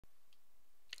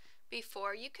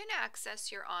Before you can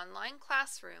access your online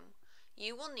classroom,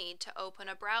 you will need to open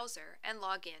a browser and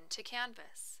log in to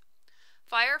Canvas.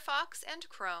 Firefox and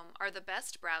Chrome are the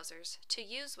best browsers to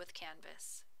use with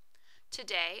Canvas.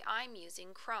 Today I'm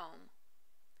using Chrome.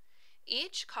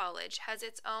 Each college has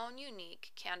its own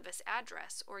unique Canvas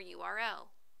address or URL.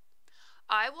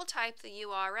 I will type the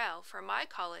URL for my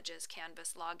college's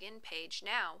Canvas login page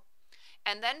now,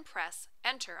 and then press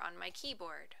Enter on my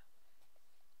keyboard.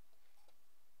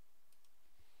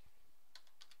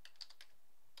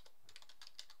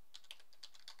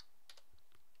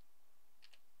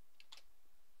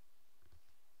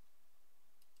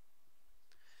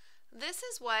 This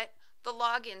is what the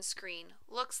login screen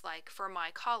looks like for my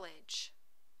college.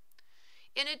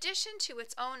 In addition to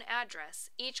its own address,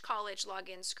 each college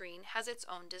login screen has its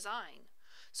own design,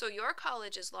 so your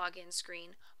college's login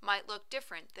screen might look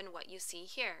different than what you see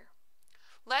here.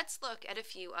 Let's look at a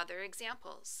few other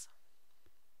examples.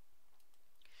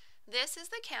 This is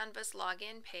the Canvas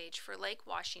login page for Lake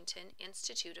Washington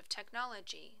Institute of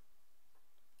Technology.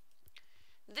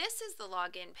 This is the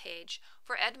login page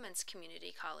for Edmonds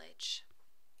Community College.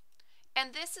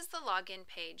 And this is the login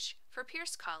page for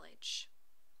Pierce College.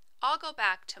 I'll go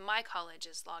back to my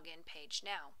college's login page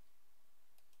now.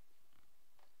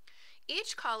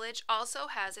 Each college also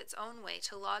has its own way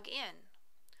to log in.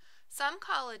 Some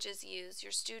colleges use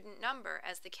your student number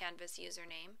as the Canvas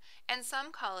username, and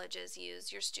some colleges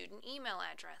use your student email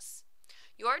address.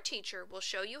 Your teacher will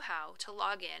show you how to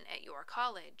log in at your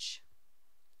college.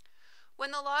 When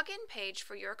the login page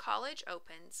for your college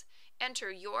opens,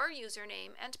 enter your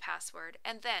username and password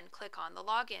and then click on the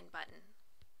Login button.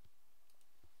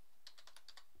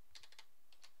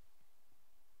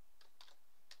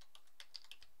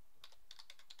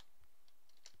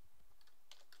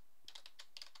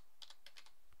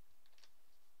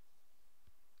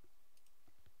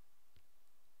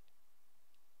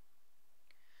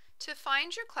 To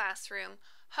find your classroom,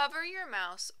 hover your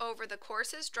mouse over the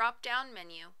Courses drop-down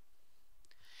menu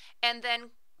and then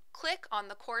click on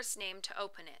the course name to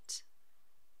open it.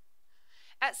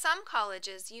 At some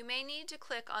colleges, you may need to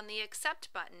click on the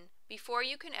Accept button before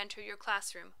you can enter your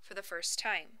classroom for the first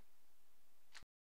time.